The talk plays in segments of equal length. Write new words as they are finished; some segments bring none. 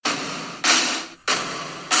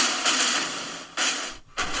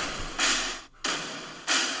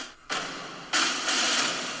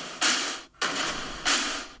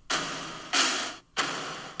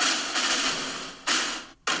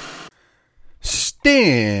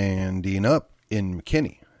Standing up in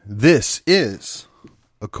McKinney. This is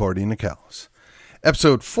According to Callus,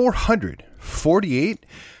 episode 448,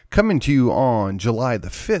 coming to you on July the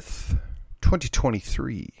 5th,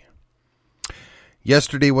 2023.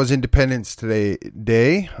 Yesterday was Independence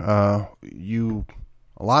Day. A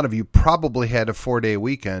lot of you probably had a 4-day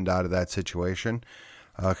weekend out of that situation.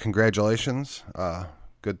 Congratulations.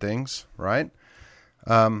 Good things, right?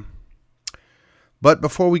 But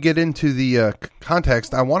before we get into the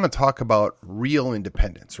context, I want to talk about real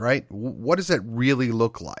independence, right? What does it really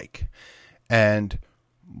look like? And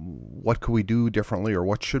what could we do differently, or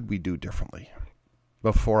what should we do differently?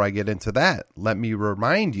 Before I get into that, let me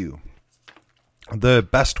remind you the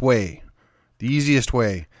best way, the easiest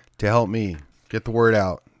way to help me get the word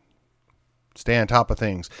out, stay on top of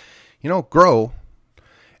things, grow,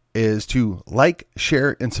 is to like,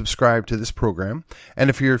 share, and subscribe to this program. And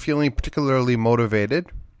if you're feeling particularly motivated,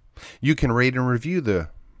 you can rate and review the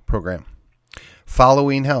program.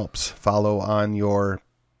 Following helps. Follow on your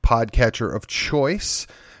podcatcher of choice.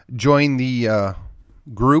 Join the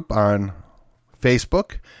group on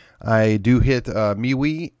Facebook. I do hit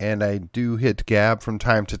MeWe and I do hit Gab from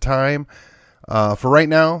time to time. For right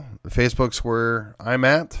now, Facebook's where I'm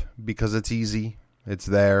at because it's easy. It's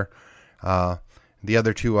there. The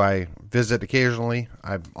other two I visit occasionally.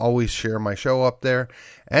 I always share my show up there.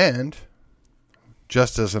 And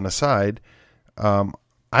just as an aside,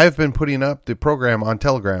 I've been putting up the program on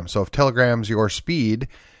Telegram. So if Telegram's your speed,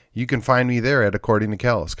 you can find me there at According to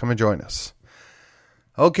Callus. Come and join us.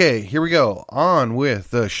 Okay, here we go. On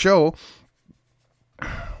with the show.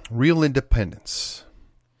 Real independence.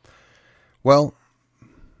 Well,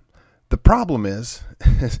 the problem is,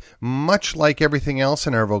 much like everything else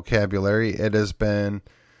in our vocabulary, it has been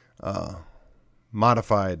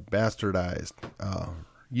modified, bastardized,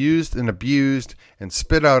 used and abused and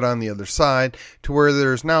spit out on the other side to where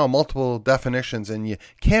there's now multiple definitions and you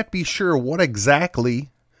can't be sure what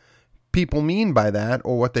exactly people mean by that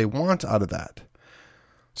or what they want out of that.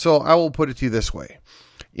 So I will put it to you this way.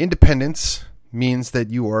 Independence means that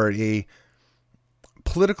you are a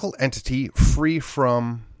political entity free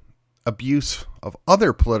from abuse of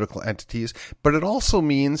other political entities, but it also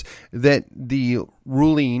means that the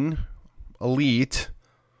ruling elite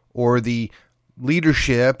or the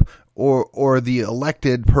leadership or the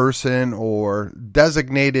elected person or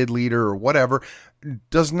designated leader or whatever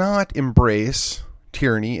does not embrace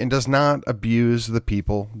tyranny and does not abuse the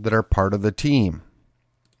people that are part of the team.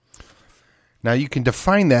 Now you can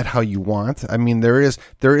define that how you want. I mean, there is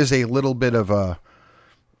a little bit of a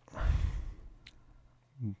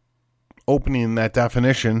opening that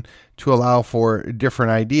definition to allow for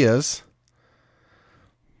different ideas.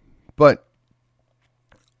 But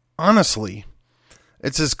honestly,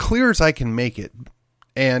 it's as clear as I can make it.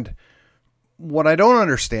 And what I don't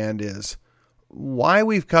understand is why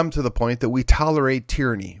we've come to the point that we tolerate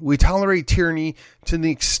tyranny. We tolerate tyranny to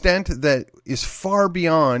the extent that is far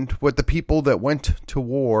beyond what the people that went to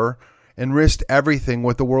war and risked everything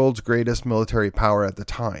with the world's greatest military power at the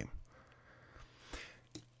time.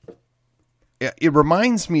 It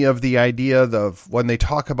reminds me of the idea of when they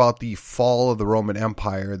talk about the fall of the Roman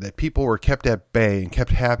Empire, that people were kept at bay and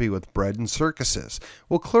kept happy with bread and circuses.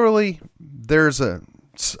 Well, clearly there's a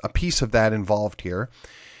piece of that involved here.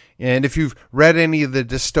 And if you've read any of the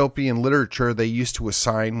dystopian literature they used to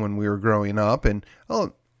assign when we were growing up, and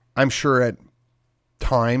I'm sure at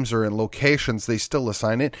times or in locations they still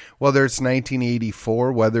assign it, whether it's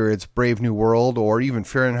 1984, whether it's Brave New World, or even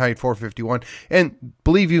Fahrenheit 451. And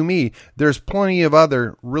believe you me, there's plenty of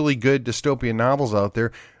other really good dystopian novels out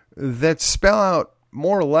there that spell out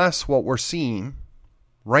more or less what we're seeing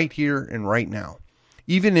right here and right now.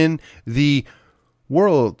 Even in the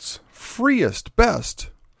world's freest, best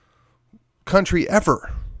country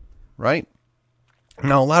ever, right?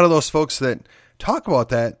 Now, a lot of those folks that talk about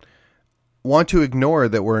that want to ignore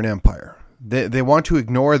that we're an empire. They want to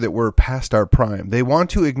ignore that we're past our prime. They want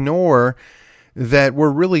to ignore that we're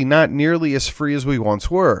really not nearly as free as we once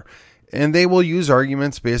were. And they will use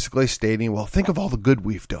arguments basically stating, well, think of all the good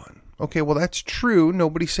we've done. Okay, well, that's true.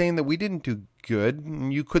 Nobody's saying that we didn't do good.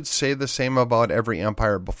 You could say the same about every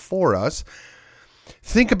empire before us.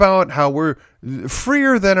 Think about how we're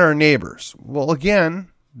freer than our neighbors. Well, again,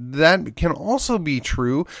 that can also be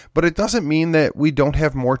true, but it doesn't mean that we don't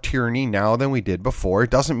have more tyranny now than we did before. It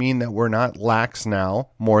doesn't mean that we're not lax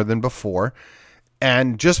now more than before.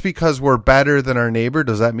 And just because we're better than our neighbor,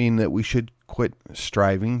 does that mean that we should quit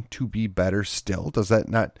striving to be better still? Does that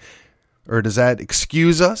not, or does that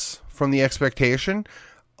excuse us from the expectation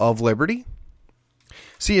of liberty?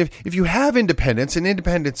 See, if you have independence, and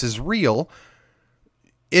independence is real,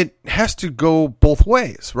 it has to go both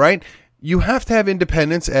ways, right? You have to have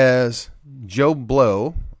independence as Joe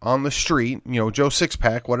Blow on the street, Joe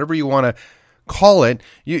Sixpack, whatever you want to call it.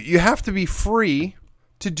 You have to be free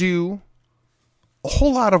to do a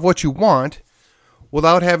whole lot of what you want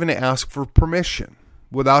without having to ask for permission,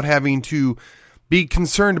 without having to be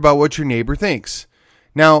concerned about what your neighbor thinks.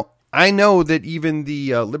 Now, I know that even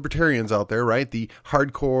the libertarians out there, right, the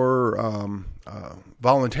hardcore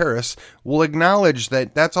voluntarists will acknowledge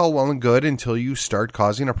that that's all well and good until you start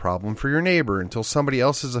causing a problem for your neighbor, until somebody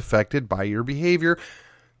else is affected by your behavior.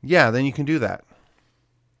 Yeah, then you can do that.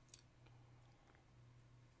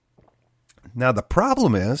 Now, the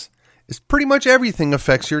problem is pretty much everything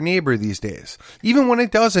affects your neighbor these days. Even when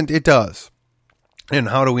it doesn't, it does. And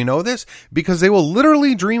how do we know this? Because they will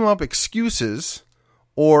literally dream up excuses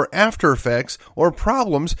or after effects or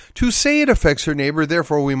problems to say it affects your neighbor,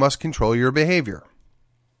 therefore we must control your behavior.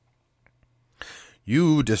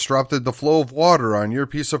 You disrupted the flow of water on your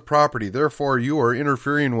piece of property, therefore you are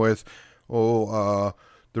interfering with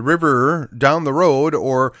the river down the road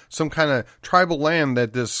or some kind of tribal land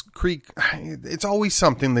that this creek. It's always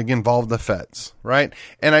something that involves the feds, right?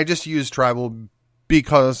 And I just use tribal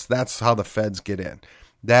because that's how the feds get in.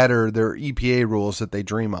 That are their EPA rules that they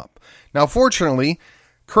dream up. Now, fortunately,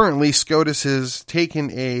 currently SCOTUS has taken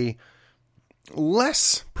a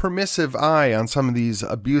less permissive eye on some of these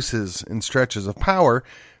abuses and stretches of power,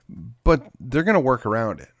 but they're going to work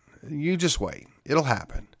around it. You just wait. It'll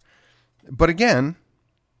happen. But again,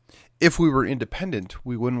 if we were independent,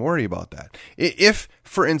 we wouldn't worry about that. If,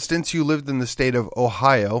 for instance, you lived in the state of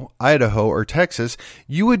Ohio, Idaho, or Texas,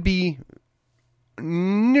 you would be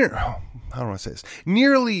nearly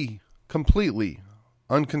completely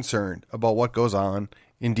unconcerned about what goes on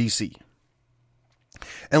in D.C.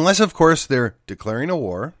 Unless, of course, they're declaring a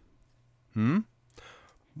war,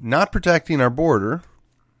 not protecting our border,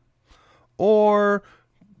 or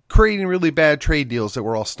creating really bad trade deals that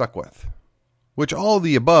we're all stuck with. Which all of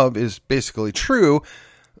the above is basically true,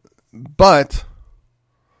 but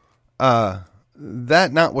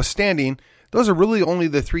that notwithstanding, those are really only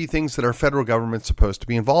the three things that our federal government's supposed to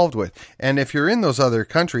be involved with. And if you're in those other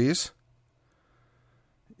countries,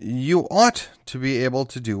 you ought to be able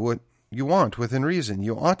to do what you want within reason.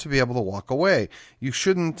 You ought to be able to walk away. You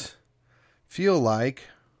shouldn't feel like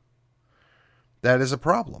that is a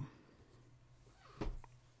problem.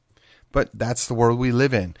 But that's the world we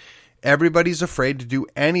live in. Everybody's afraid to do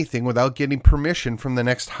anything without getting permission from the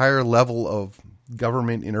next higher level of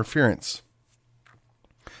government interference.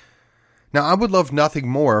 Now, I would love nothing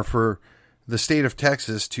more for the state of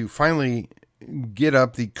Texas to finally get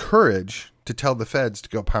up the courage to tell the feds to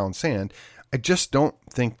go pound sand. I just don't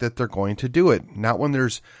think that they're going to do it. Not when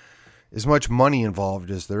there's as much money involved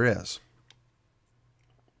as there is.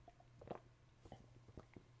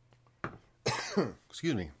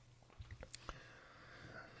 Excuse me.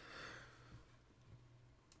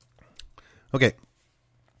 Okay.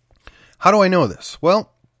 How do I know this?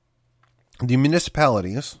 Well, the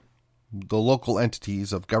municipalities, the local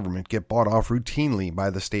entities of government, get bought off routinely by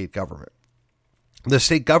the state government. The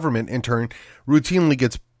state government, in turn, routinely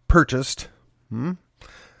gets purchased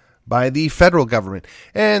by the federal government.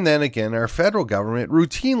 And then again, our federal government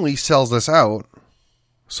routinely sells us out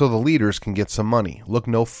so the leaders can get some money. Look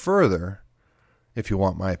no further, if you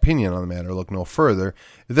want my opinion on the matter, look no further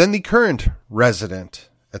than the current resident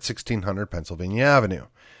at 1600 Pennsylvania Avenue.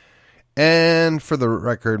 And for the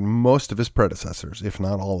record, most of his predecessors, if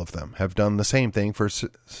not all of them, have done the same thing for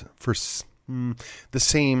the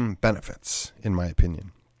same benefits, in my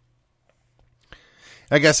opinion.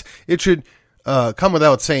 I guess it should come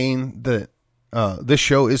without saying that this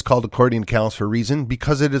show is called According to Callus for a reason,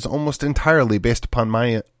 because it is almost entirely based upon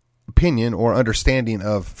my opinion or understanding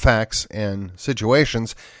of facts and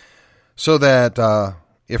situations, so that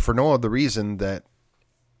if for no other reason that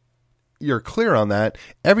you're clear on that,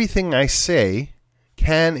 everything I say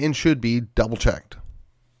can and should be double-checked,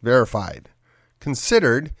 verified,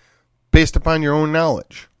 considered based upon your own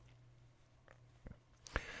knowledge.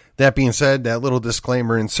 That being said, that little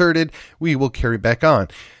disclaimer inserted, we will carry back on.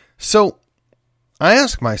 So, I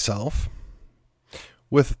ask myself,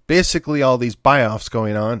 with basically all these buy-offs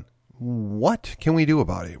going on, what can we do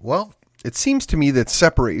about it? Well, it seems to me that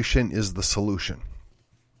separation is the solution,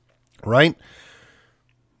 right?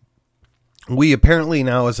 We apparently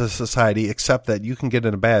now as a society accept that you can get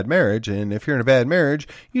in a bad marriage, and if you're in a bad marriage,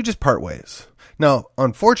 you just part ways. Now,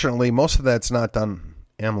 unfortunately, most of that's not done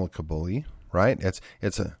amicably, right?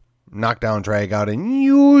 It's a knockdown, drag out, and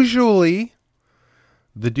usually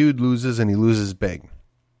the dude loses, and he loses big.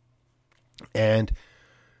 And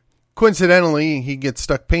coincidentally, he gets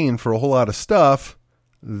stuck paying for a whole lot of stuff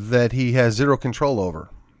that he has zero control over,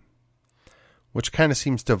 which kind of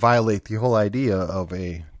seems to violate the whole idea of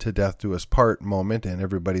a to death do us part moment and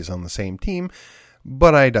everybody's on the same team,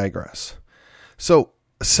 but I digress. So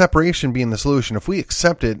separation being the solution, if we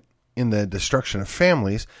accept it in the destruction of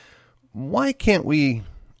families, why can't we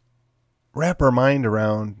wrap our mind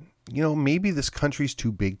around, maybe this country's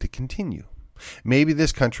too big to continue. Maybe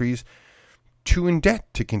this country's too in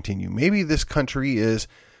debt to continue. Maybe this country is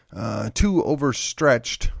too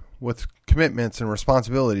overstretched with commitments and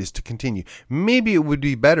responsibilities to continue. Maybe it would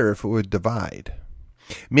be better if it would divide.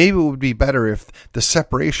 Maybe it would be better if the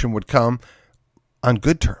separation would come on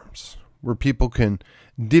good terms, where people can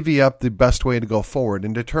divvy up the best way to go forward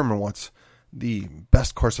and determine what's the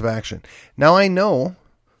best course of action. Now, I know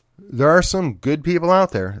there are some good people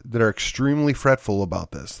out there that are extremely fretful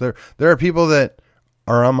about this. There are people that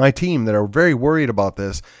are on my team that are very worried about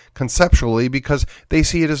this conceptually because they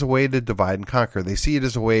see it as a way to divide and conquer. They see it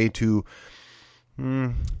as a way to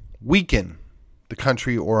weaken the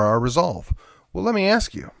country or our resolve. Well, let me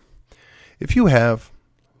ask you, if you have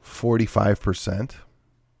 45%,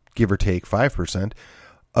 give or take 5%,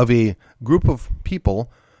 of a group of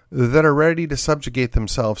people that are ready to subjugate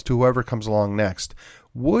themselves to whoever comes along next,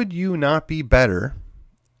 would you not be better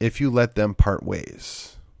if you let them part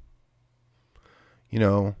ways?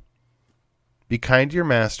 Be kind to your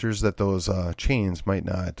masters that those chains might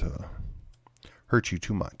not hurt you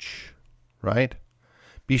too much, right?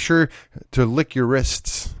 Be sure to lick your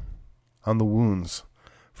wrists on the wounds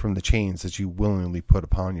from the chains that you willingly put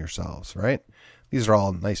upon yourselves, right? These are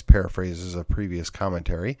all nice paraphrases of previous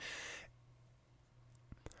commentary.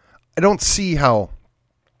 I don't see how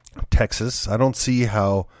Texas, I don't see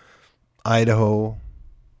how Idaho,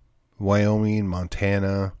 Wyoming,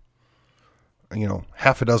 Montana,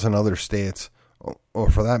 half a dozen other states, or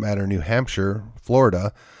for that matter, New Hampshire,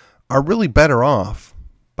 Florida, are really better off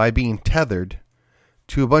by being tethered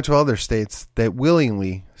to a bunch of other states that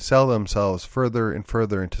willingly sell themselves further and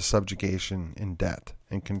further into subjugation and debt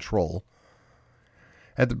and control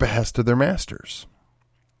at the behest of their masters.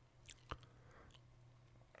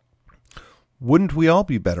 Wouldn't we all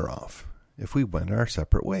be better off if we went our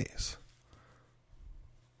separate ways?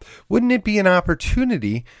 Wouldn't it be an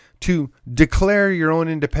opportunity to declare your own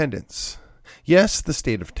independence? Yes, the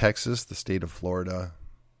state of Texas, the state of Florida,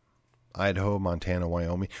 Idaho, Montana,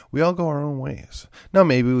 Wyoming, we all go our own ways. Now,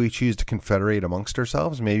 maybe we choose to confederate amongst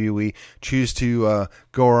ourselves. Maybe we choose to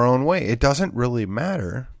go our own way. It doesn't really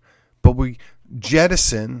matter, but we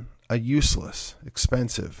jettison a useless,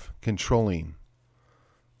 expensive, controlling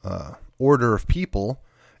order of people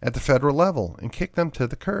at the federal level and kick them to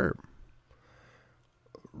the curb.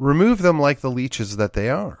 Remove them like the leeches that they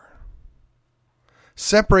are.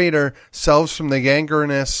 Separate ourselves from the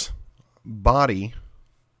gangrenous body.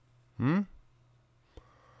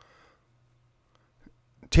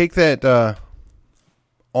 Take that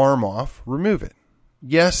arm off. Remove it.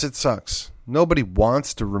 Yes, it sucks. Nobody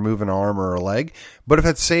wants to remove an arm or a leg, but if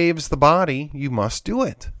it saves the body, you must do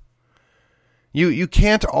it. You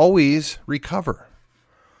can't always recover.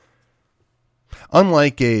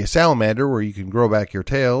 Unlike a salamander where you can grow back your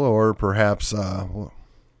tail, or perhaps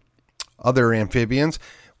other amphibians,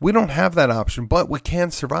 we don't have that option, but we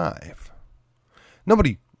can survive.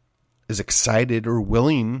 Nobody is excited or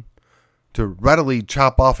willing to readily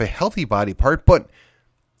chop off a healthy body part, but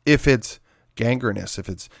if it's gangrenous, if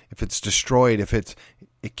it's destroyed, if it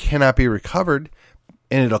cannot be recovered,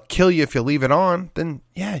 and it'll kill you if you leave it on, then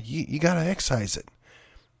yeah, you got to excise it.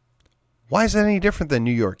 Why is that any different than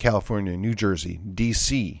New York, California, New Jersey,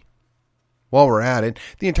 D.C.? While we're at it,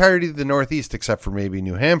 the entirety of the Northeast, except for maybe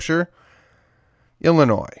New Hampshire,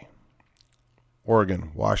 Illinois,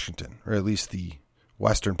 Oregon, Washington, or at least the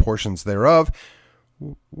western portions thereof.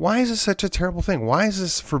 Why is this such a terrible thing? Why is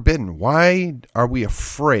this forbidden? Why are we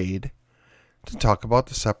afraid to talk about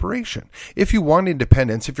the separation? If you want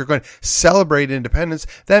independence, if you're going to celebrate independence,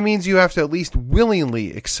 that means you have to at least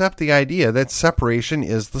willingly accept the idea that separation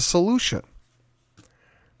is the solution.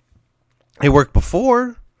 It worked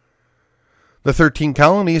before. The 13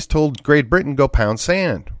 colonies told Great Britain, go pound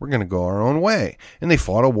sand. We're going to go our own way. And they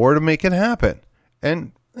fought a war to make it happen.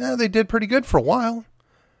 And they did pretty good for a while.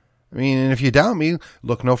 I mean, and if you doubt me,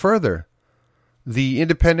 look no further. The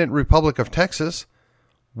independent Republic of Texas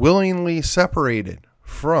willingly separated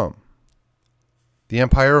from the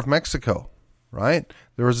Empire of Mexico, right?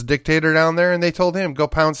 There was a dictator down there, and they told him, go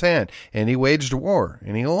pound sand. And he waged war,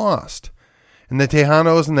 and he lost. And the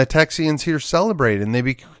Tejanos and the Texians here celebrated, and they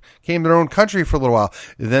became their own country for a little while.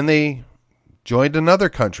 Then they joined another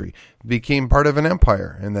country, became part of an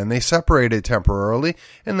empire, and then they separated temporarily,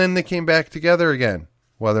 and then they came back together again.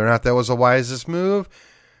 Whether or not that was the wisest move,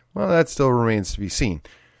 Well, that still remains to be seen.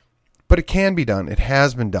 But it can be done. It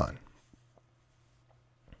has been done.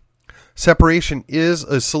 Separation is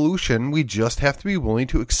a solution. We just have to be willing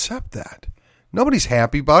to accept that. Nobody's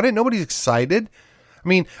happy about it. Nobody's excited. I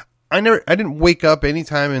mean, I didn't wake up any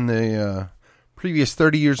time in the previous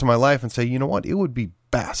 30 years of my life and say, you know what, it would be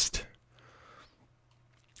best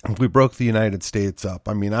if we broke the United States up.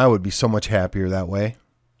 I mean, I would be so much happier that way.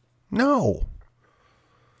 No,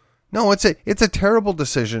 it's a terrible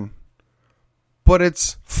decision, but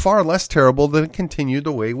it's far less terrible than to continue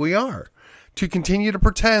the way we are. To continue to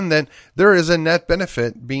pretend that there is a net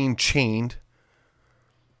benefit being chained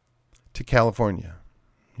to California,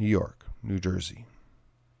 New York, New Jersey,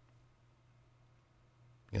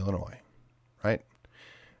 Illinois, right?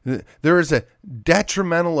 There is a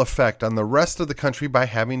detrimental effect on the rest of the country by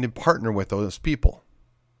having to partner with those people.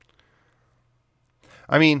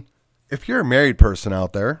 I mean, if you're a married person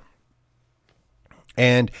out there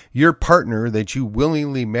and your partner that you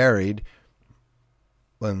willingly married,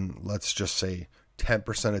 when let's just say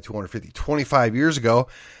 10% of 250, 25 years ago,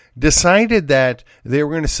 decided that they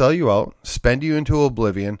were going to sell you out, spend you into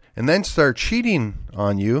oblivion, and then start cheating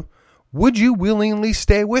on you, would you willingly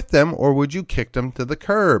stay with them or would you kick them to the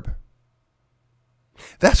curb?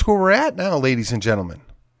 That's where we're at now, ladies and gentlemen.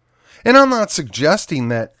 And I'm not suggesting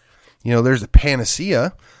that, there's a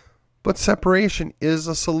panacea, but separation is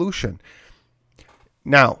a solution.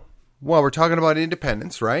 Now, while we're talking about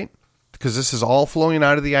independence, right? Because this is all flowing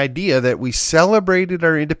out of the idea that we celebrated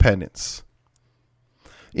our independence.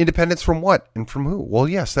 Independence from what and from who? Well,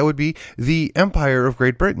 yes, that would be the Empire of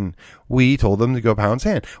Great Britain. We told them to go pound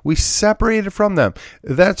sand. We separated from them.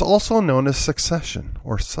 That's also known as secession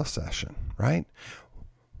or secession, right?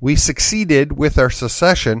 We succeeded with our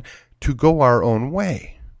secession to go our own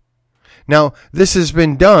way. Now, this has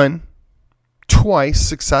been done twice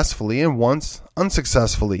successfully and once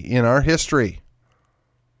unsuccessfully in our history.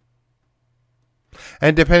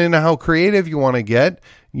 And depending on how creative you want to get,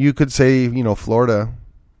 you could say, Florida.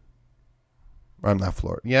 I'm not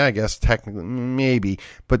Florida. Yeah, I guess technically, maybe.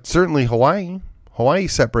 But certainly Hawaii. Hawaii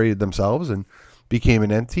separated themselves and became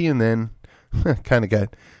an entity and then kind of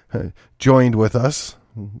got joined with us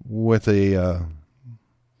with a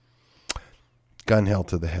gun held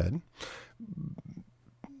to the head.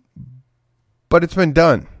 But it's been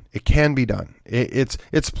done. It can be done.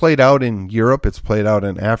 It's played out in Europe. It's played out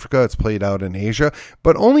in Africa. It's played out in Asia.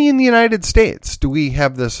 But only in the United States do we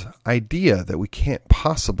have this idea that we can't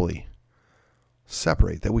possibly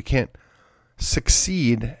separate, that we can't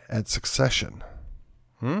succeed at secession.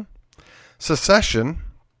 Secession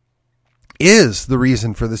is the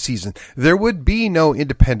reason for the season. There would be no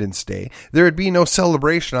Independence Day. There would be no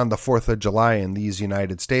celebration on the 4th of July in these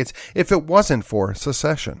United States if it wasn't for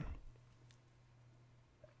secession.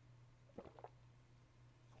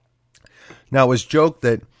 Now, it was joked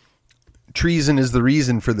that treason is the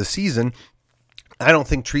reason for the season. I don't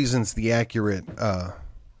think treason's the accurate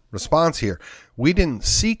response here. We didn't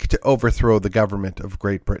seek to overthrow the government of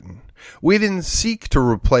Great Britain. We didn't seek to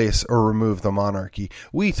replace or remove the monarchy.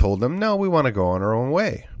 We told them, no, we want to go on our own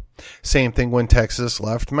way. Same thing when Texas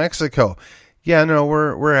left Mexico. Yeah, no,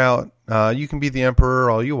 we're out. You can be the emperor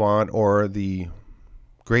all you want or the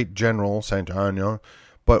great general Santana,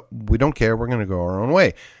 but we don't care. We're going to go our own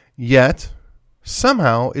way. Yet,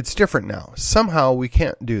 somehow it's different now. Somehow we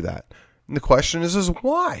can't do that. And the question is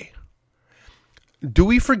why? Do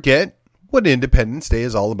we forget what Independence Day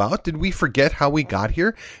is all about? Did we forget how we got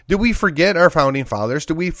here? Did we forget our founding fathers?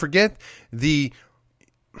 Did we forget the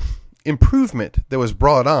improvement that was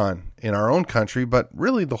brought on in our own country, but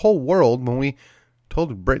really the whole world when we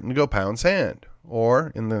told Britain to go pound sand?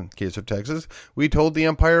 Or, in the case of Texas, we told the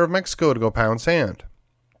Empire of Mexico to go pound sand.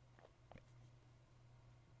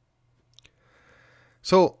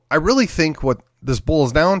 So I really think what this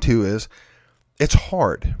boils down to is it's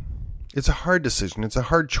hard. It's a hard decision. It's a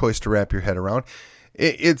hard choice to wrap your head around.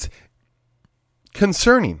 It's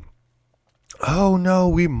concerning. Oh no,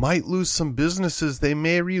 we might lose some businesses. They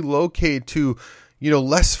may relocate to,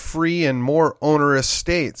 less free and more onerous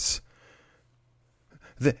states.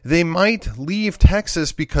 They might leave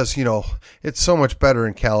Texas because, it's so much better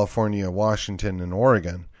in California, Washington, and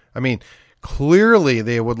Oregon. I mean, clearly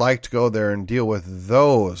they would like to go there and deal with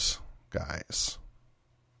those guys.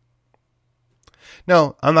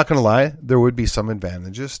 Now, I'm not going to lie. There would be some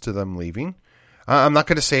advantages to them leaving. I'm not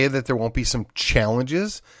going to say that there won't be some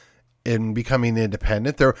challenges in becoming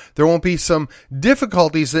independent. There won't be some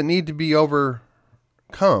difficulties that need to be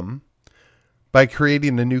overcome by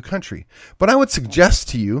creating a new country. But I would suggest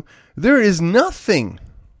to you, there is nothing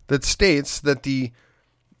that states that the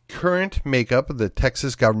current makeup of the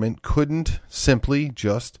Texas government couldn't simply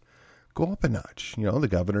just go up a notch. The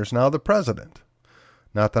governor's now the president.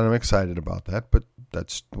 Not that I'm excited about that, but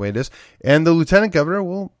that's the way it is. And the lieutenant governor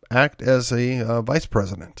will act as a vice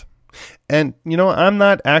president. And, I'm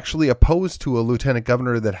not actually opposed to a lieutenant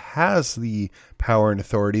governor that has the power and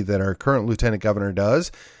authority that our current lieutenant governor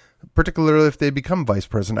does, particularly if they become vice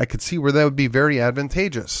president. I could see where that would be very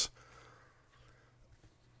advantageous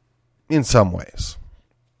in some ways.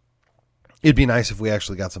 It'd be nice if we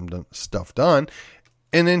actually got some stuff done.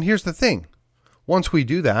 And then here's the thing. Once we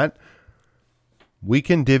do that, we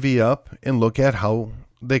can divvy up and look at how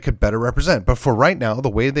they could better represent. But for right now, the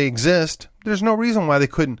way they exist, there's no reason why they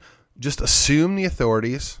couldn't just assume the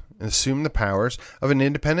authorities and assume the powers of an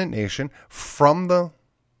independent nation from the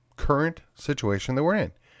current situation that we're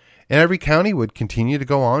in. And every county would continue to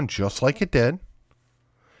go on just like it did.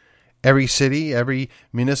 Every city, every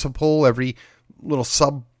municipal, every little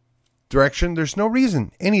sub-direction, there's no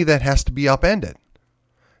reason any of that has to be upended.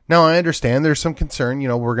 Now, I understand there's some concern,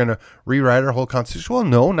 we're going to rewrite our whole constitution. Well,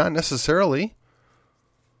 no, not necessarily.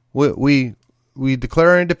 We declare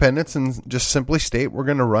our independence and just simply state we're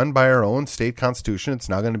going to run by our own state constitution. It's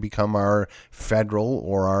not going to become our federal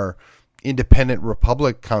or our independent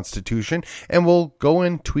republic constitution. And we'll go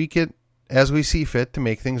and tweak it as we see fit to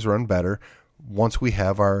make things run better once we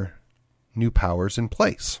have our new powers in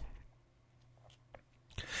place.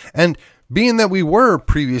 And being that we were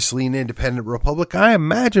previously an independent republic, I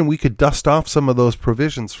imagine we could dust off some of those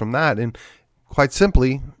provisions from that and quite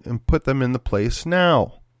simply and put them in the place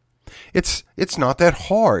now. It's not that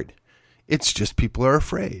hard. It's just people are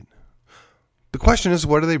afraid. The question is,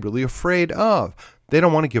 what are they really afraid of? They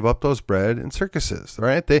don't want to give up those bread and circuses,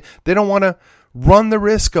 right? They don't want to run the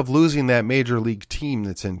risk of losing that major league team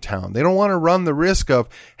that's in town. They don't want to run the risk of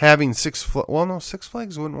having Six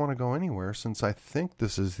Flags wouldn't want to go anywhere, since I think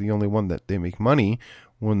this is the only one that they make money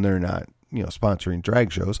when they're not, sponsoring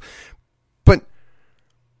drag shows. But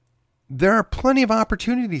there are plenty of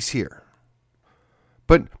opportunities here.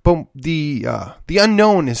 But the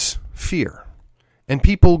unknown is fear. And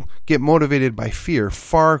people get motivated by fear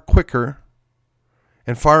far quicker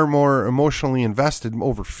and far more emotionally invested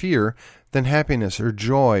over fear than happiness or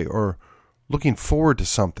joy or looking forward to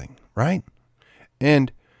something, right?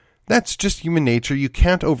 And that's just human nature. You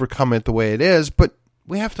can't overcome it the way it is, but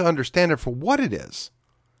we have to understand it for what it is.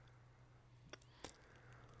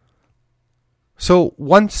 So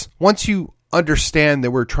once you understand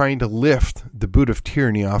that we're trying to lift the boot of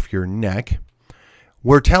tyranny off your neck,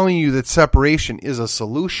 we're telling you that separation is a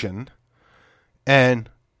solution, and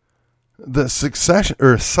the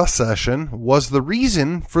secession was the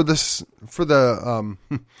reason for this, for the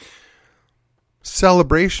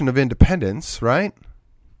celebration of independence, right?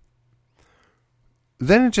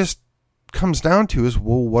 Then it just comes down to is,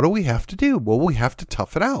 well, what do we have to do? Well, we have to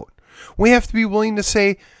tough it out. We have to be willing to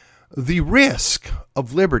say the risk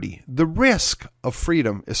of liberty, the risk of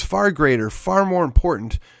freedom is far greater, far more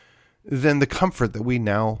important than the comfort that we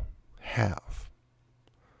now have,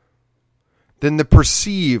 than the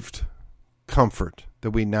perceived comfort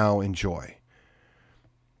that we now enjoy.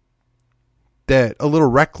 That a little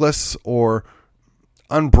reckless or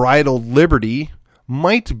unbridled liberty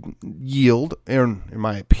might yield, and in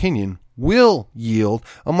my opinion, will yield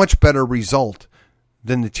a much better result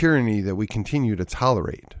than the tyranny that we continue to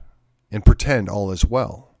tolerate and pretend all is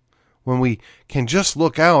well, when we can just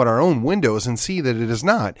look out our own windows and see that it is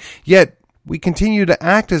not. Yet we continue to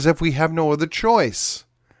act as if we have no other choice.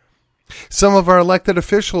 Some of our elected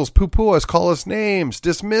officials poo-poo us, call us names,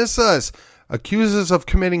 dismiss us, accuse us of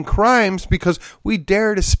committing crimes because we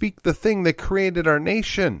dare to speak the thing that created our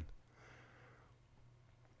nation.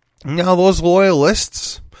 Now those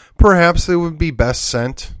loyalists, perhaps they would be best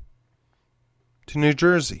sent to New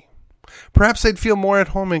Jersey. Perhaps they'd feel more at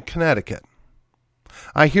home in Connecticut.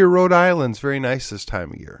 I hear Rhode Island's very nice this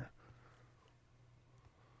time of year.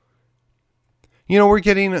 We're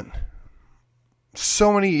getting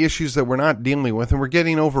so many issues that we're not dealing with, and we're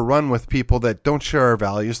getting overrun with people that don't share our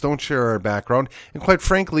values, don't share our background, and quite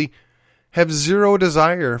frankly, have zero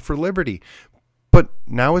desire for liberty. But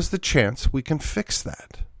now is the chance we can fix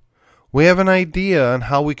that. We have an idea on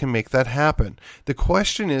how we can make that happen. The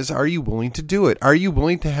question is, are you willing to do it? Are you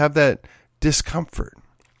willing to have that discomfort?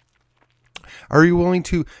 Are you willing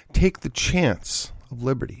to take the chance of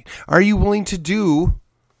liberty? Are you willing to do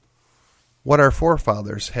what our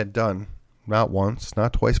forefathers had done, not once,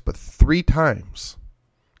 not twice, but 3 times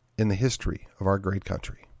in the history of our great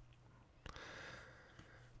country?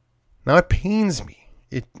 Now it pains me.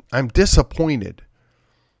 I'm disappointed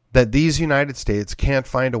that these United States can't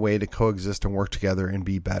find a way to coexist and work together and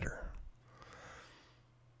be better.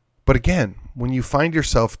 But again, when you find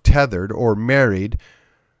yourself tethered or married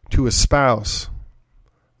to a spouse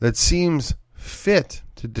that seems fit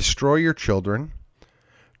to destroy your children,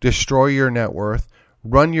 destroy your net worth,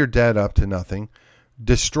 run your debt up to nothing,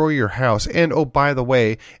 destroy your house, and, oh, by the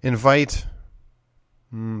way, invite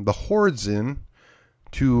the hordes in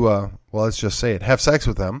to, well, let's just say it, have sex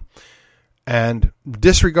with them, and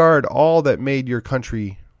disregard all that made your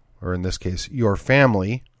country, or in this case, your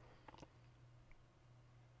family,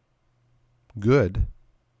 good.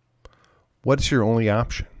 What's your only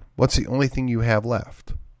option? What's the only thing you have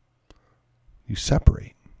left? You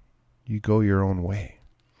separate. You go your own way.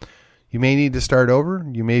 You may need to start over.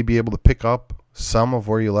 You may be able to pick up some of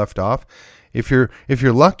where you left off. If you're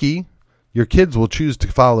lucky, your kids will choose to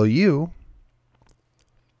follow you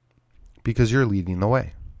because you're leading the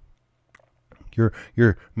way.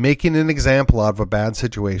 You're making an example out of a bad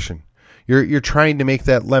situation. You're trying to make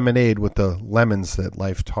that lemonade with the lemons that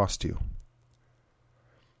life tossed you.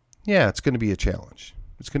 Yeah, it's going to be a challenge.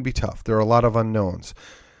 It's going to be tough. There are a lot of unknowns.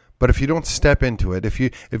 But if you don't step into it, if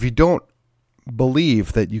you don't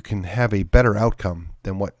believe that you can have a better outcome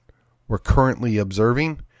than what we're currently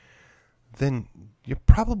observing, then you're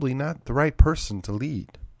probably not the right person to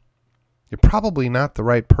lead. You're probably not the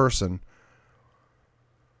right person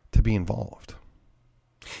to be involved.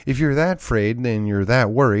 If you're that afraid and you're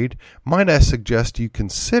that worried, might I suggest you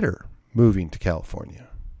consider moving to California,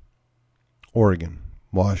 Oregon,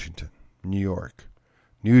 Washington, New York,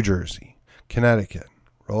 New Jersey, Connecticut,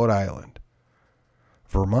 Rhode Island,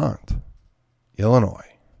 Vermont,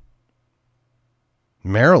 Illinois,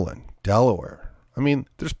 Maryland, Delaware. I mean,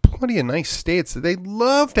 there's plenty of nice states that they'd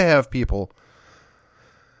love to have people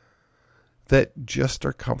that just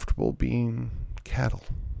are comfortable being cattle.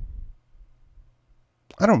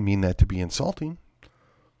 I don't mean that to be insulting.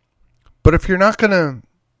 But if you're not going to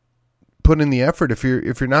put in the effort, if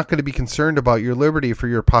you're not going to be concerned about your liberty for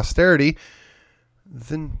your posterity,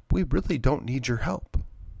 then we really don't need your help.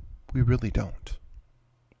 We really don't.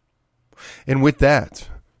 And with that,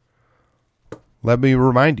 let me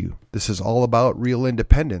remind you, this is all about real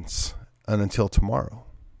independence. And until tomorrow,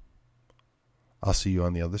 I'll see you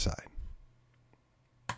on the other side.